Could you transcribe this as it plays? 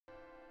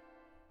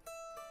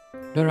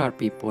There are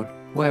people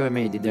who have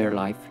made their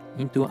life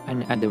into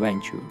an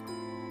adventure.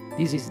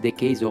 This is the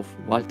case of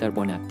Walter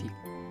Bonatti.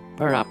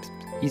 Perhaps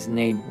his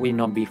name will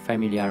not be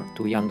familiar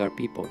to younger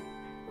people,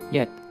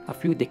 yet a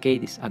few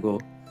decades ago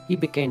he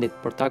became the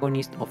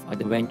protagonist of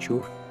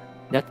adventures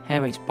that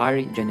have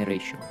inspired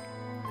generations.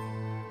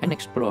 An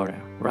explorer,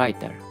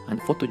 writer, and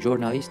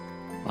photojournalist,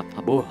 but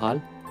above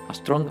all, a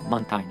strong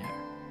mountaineer,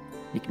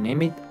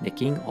 nicknamed the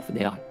King of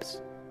the Alps.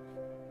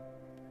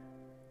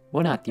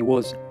 Bonatti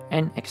was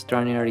an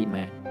extraordinary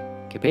man,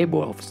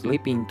 capable of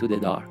slipping into the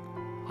dark,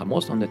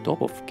 almost on the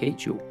top of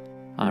K2,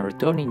 and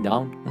returning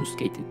down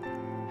unscathed,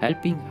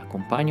 helping a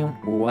companion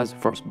who was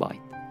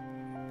frostbite.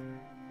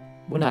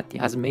 Bonatti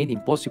has made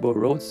impossible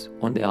roads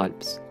on the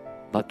Alps,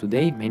 but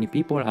today many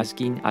people are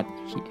asking at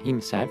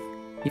himself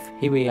if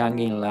he will hang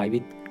in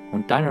live,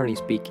 mountaineering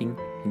speaking,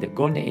 in the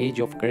golden age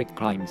of great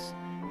climbs,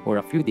 or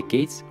a few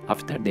decades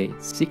after the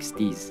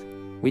 60s,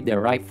 with the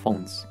right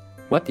funds,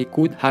 what he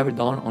could have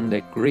done on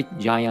the great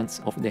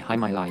giants of the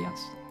Himalayas.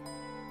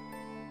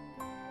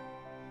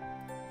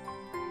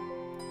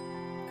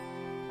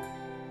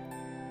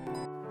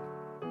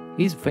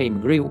 His fame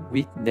grew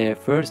with the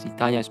first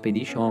Italian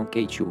expedition on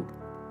K2,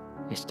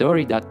 a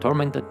story that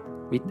tormented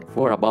with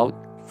for about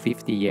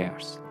 50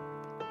 years.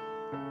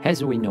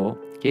 As we know,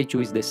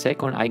 K2 is the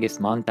second highest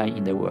mountain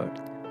in the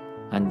world,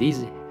 and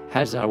this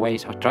has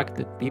always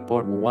attracted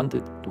people who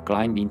wanted to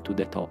climb into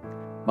the top,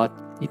 but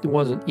it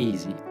wasn't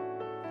easy.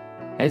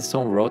 As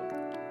some wrote,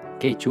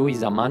 K2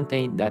 is a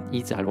mountain that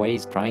is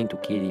always trying to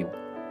kill you,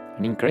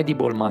 an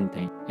incredible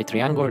mountain, a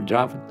triangle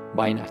drawn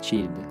by a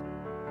shield,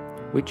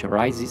 which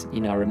rises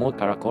in a remote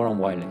Karakoram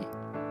valley,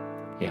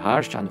 a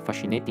harsh and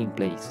fascinating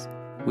place,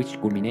 which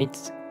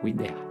culminates with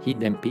the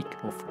hidden peak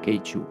of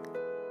K2.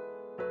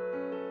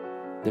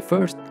 The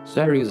first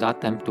serious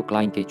attempt to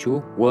climb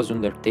K2 was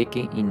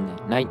undertaken in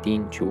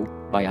 1902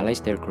 by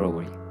Aleister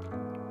Crowley,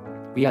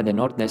 via the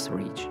Northeast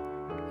Ridge.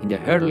 In the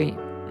early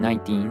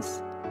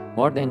 19th,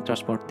 modern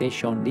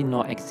transportation did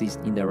not exist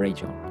in the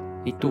region.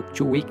 It took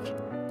 2 weeks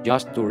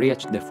just to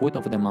reach the foot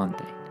of the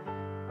mountain.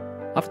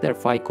 After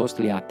 5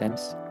 costly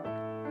attempts,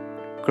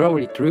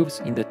 Crowley threw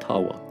in the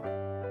towel.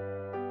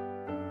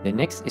 The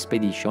next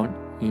expedition,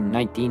 in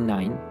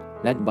 1909,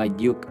 led by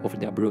Duke of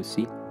the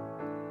Abruzzi,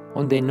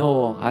 on the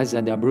known as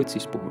the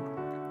Abruzzi Spur.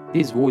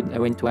 This would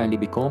eventually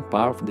become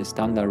part of the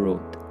standard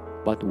route,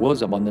 but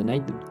was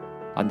abandoned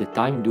at the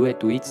time due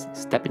to its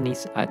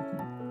steepness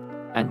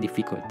and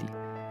difficulty.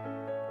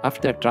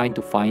 After trying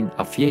to find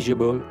a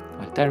feasible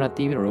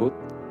alternative route,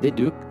 the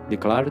Duke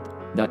declared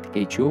that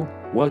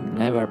K2 would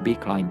never be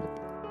climbed.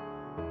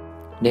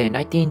 The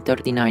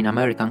 1939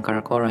 American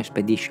Karakoram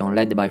expedition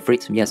led by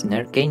Fritz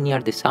Wiesner came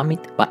near the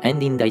summit but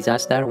ended in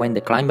disaster when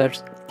the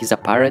climbers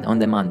disappeared on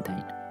the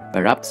mountain,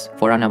 perhaps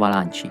for an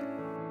avalanche.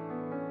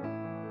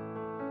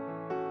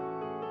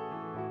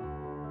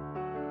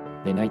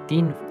 The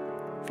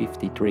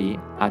 1953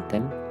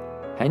 attempt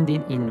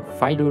ended in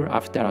failure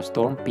after a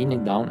storm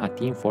pinned down a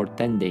team for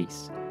 10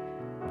 days,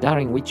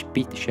 during which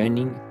Pete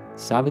Schoening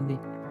saved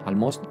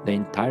almost the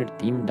entire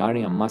team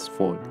during a mass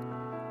fall.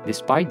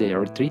 Despite the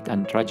retreat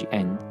and tragic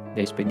end,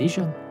 the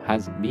expedition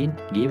has been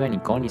given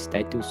iconic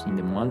status in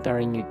the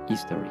mountaineering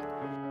history.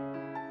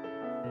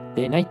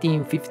 The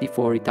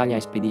 1954 Italian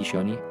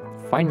expedition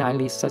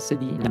finally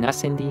succeeded in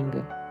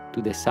ascending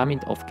to the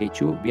summit of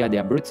K2 via the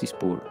Abruzzi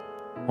Spur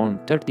on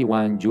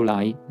 31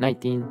 July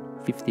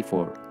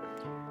 1954.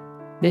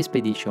 The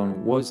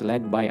expedition was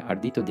led by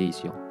Ardito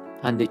Desio,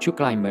 and the 2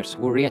 climbers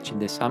who reached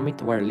the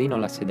summit were Lino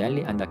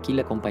Lassedelli and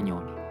Achille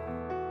Compagnoni.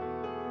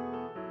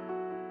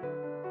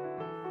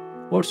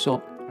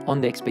 Also on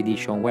the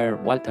expedition were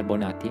Walter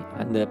Bonatti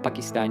and the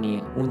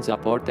Pakistani Hunza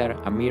porter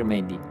Amir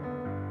Mehdi,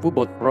 who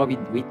both proved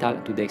vital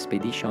to the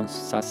expedition's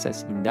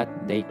success in that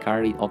they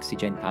carried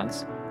oxygen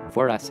tanks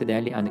for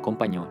Lassedelli and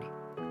Compagnoni.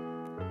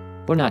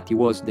 Bonatti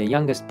was the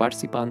youngest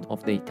participant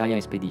of the Italian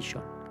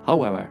expedition.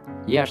 However,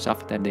 years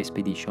after the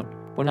expedition,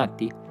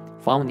 Bonatti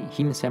found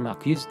himself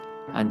accused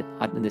and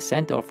at the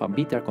center of a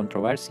bitter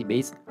controversy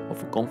based on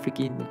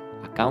conflicting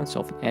accounts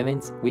of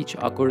events which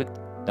occurred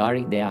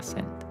during the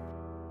ascent.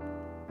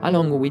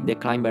 Along with the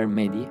climber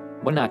Mehdi,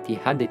 Bonatti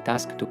had the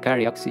task to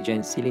carry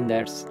oxygen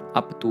cylinders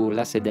up to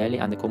Lassedelli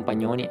and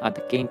Compagnoni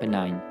at Camp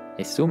 9,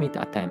 a summit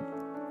attempt.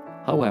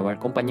 However,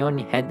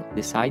 Compagnoni had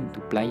decided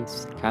to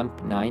place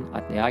Camp 9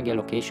 at the higher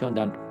location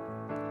than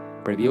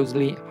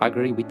previously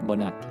agreed with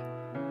Bonatti.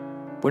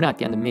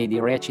 Bonatti and Mehdi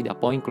reached a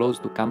point close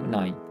to Camp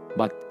 9,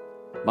 but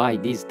by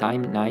this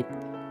time night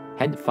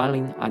had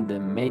fallen and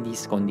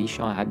Mehdi's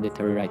condition had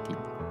deteriorated.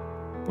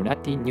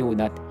 Bonatti knew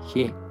that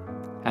he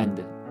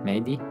and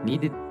Mehdi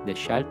needed the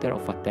shelter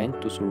of a tent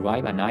to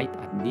survive a night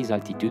at this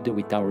altitude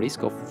without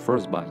risk of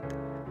frostbite.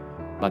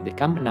 But the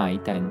Camp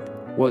 9 tent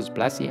was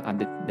placed at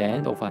the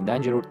end of a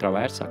dangerous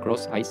traverse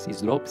across icy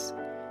slopes,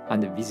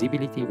 and the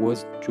visibility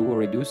was too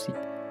reduced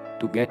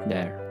to get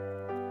there.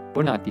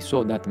 Bonatti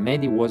saw that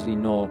Mehdi was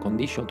in no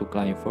condition to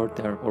climb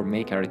further or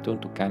make a return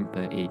to Camp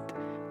 8,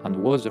 and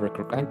was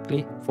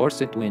reluctantly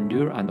forced to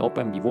endure an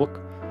open bivouac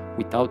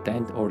without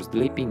tent or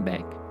sleeping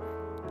bag.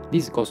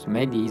 This cost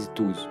Mehdi his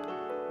tooth,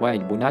 while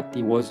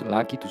Bonatti was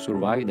lucky to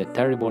survive the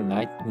terrible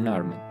night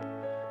unarmed.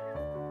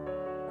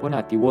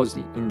 Bonatti was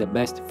in the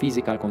best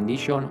physical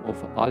condition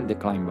of all the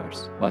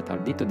climbers, but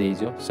Ardito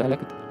Desio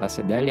selected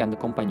Lassedelli and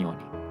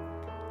Compagnoni.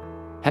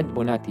 Had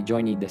Bonatti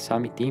joined the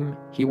summit team,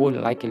 he would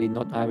likely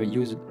not have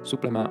used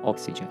supplement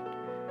oxygen.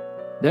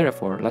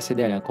 Therefore,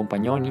 Lassedelli and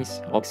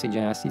Compagnoni's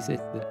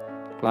oxygen-assisted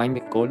climb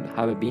could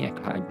have been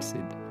eclipsed.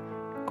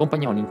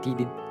 Compagnoni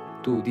intended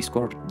to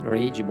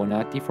discourage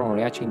Bonatti from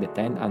reaching the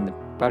tent and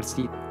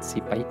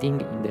participating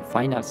in the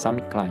final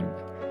summit climb.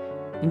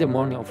 In the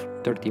morning of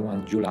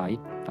 31 July,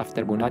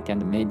 after Bonatti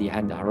and Mehdi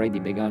had already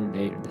begun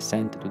their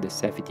descent to the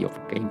safety of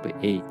Camp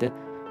 8,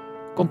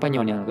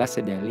 Compagnoni and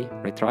Lassedelli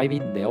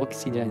retrieved the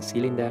oxygen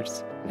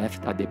cylinders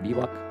left at the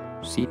bivouac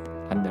to sit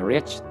and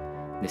reached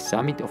the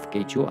summit of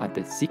K2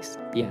 at 6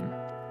 p.m.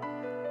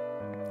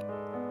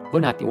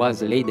 Bonatti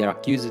was later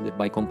accused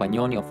by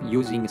Compagnoni of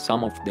using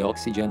some of the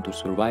oxygen to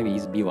survive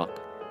his bivouac,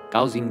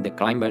 causing the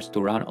climbers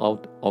to run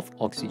out of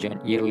oxygen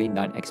earlier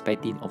than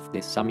expected of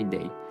the summit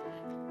day.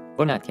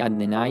 Bonatti had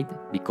denied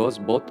because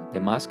both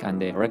the mask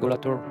and the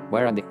regulator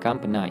were at the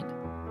Camp 9.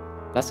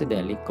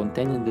 Lassedelli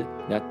contended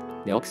that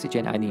the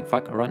oxygen had in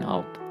fact run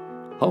out.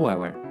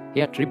 However,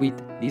 he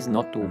attributed this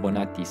not to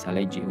Bonatti's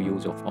alleged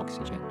use of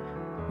oxygen,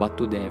 but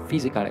to the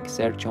physical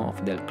exertion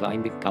of the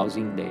climb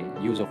causing the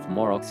use of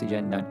more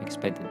oxygen than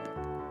expected.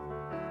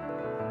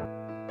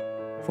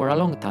 For a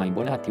long time,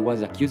 Bonatti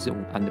was accused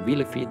and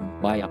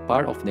vilified by a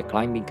part of the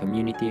climbing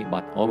community,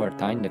 but over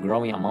time the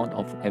growing amount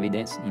of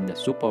evidence in the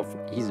support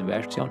of his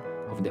version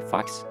of the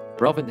facts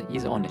proved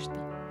his honesty.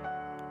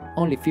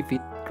 Only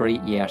 53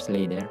 years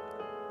later,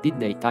 did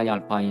the Italian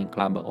Alpine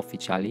Club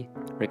officially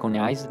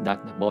recognize that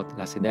both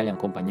Lassedelli and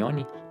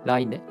Compagnoni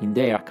lied in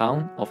their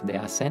account of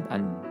the ascent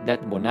and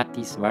that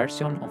Bonatti's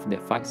version of the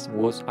facts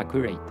was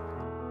accurate.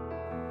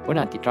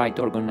 Bonatti tried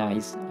to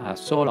organize a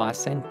solo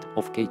ascent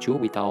of K2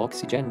 without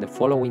oxygen the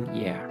following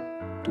year,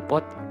 to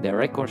put the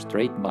record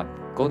straight but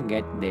couldn't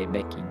get the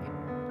backing,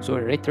 so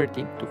he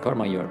retreated to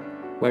Courmayeur,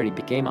 where he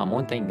became a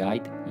mountain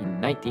guide in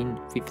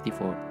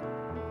 1954.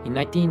 In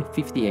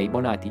 1958,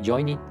 Bonatti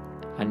joined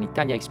an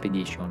Italian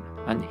expedition,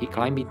 and he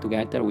climbed it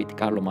together with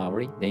Carlo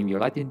Mauri the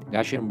inviolated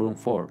Gasherbrum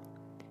 4,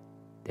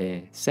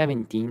 the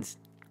 17th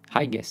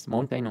highest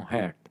mountain on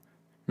Earth,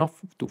 not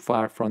too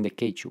far from the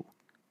K2.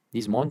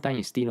 This mountain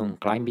is still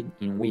unclimbed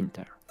in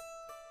winter.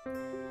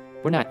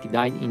 Bonatti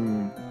died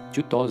in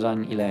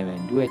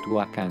 2011 due to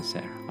a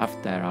cancer,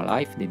 after a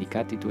life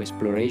dedicated to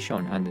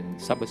exploration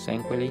and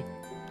subsequently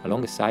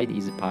alongside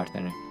his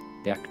partner,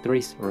 the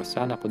actress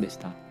Rossana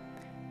Podestà.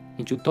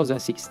 In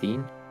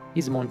 2016,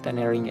 his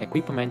mountaineering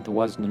equipment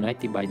was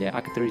donated by the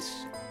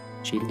actress'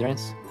 children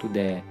to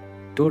the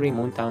Turi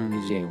Mountain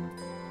Museum.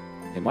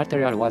 The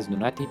material was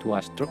donated to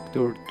a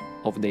structure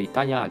of the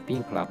Italian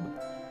Alpine Club.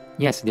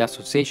 Yes, the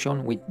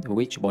association with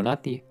which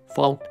Bonatti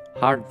fought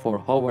hard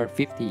for over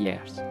 50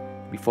 years,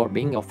 before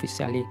being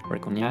officially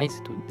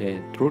recognized to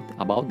the truth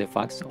about the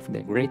facts of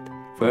the great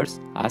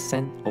first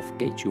ascent of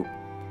K2.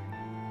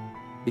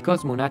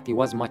 Because Bonatti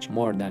was much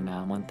more than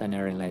a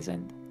mountaineering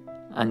legend,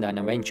 and an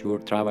adventure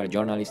travel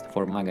journalist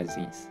for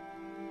magazines.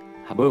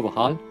 Above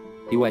all,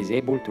 he was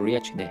able to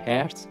reach the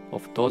hearts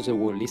of those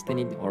who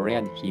listened or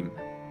read him.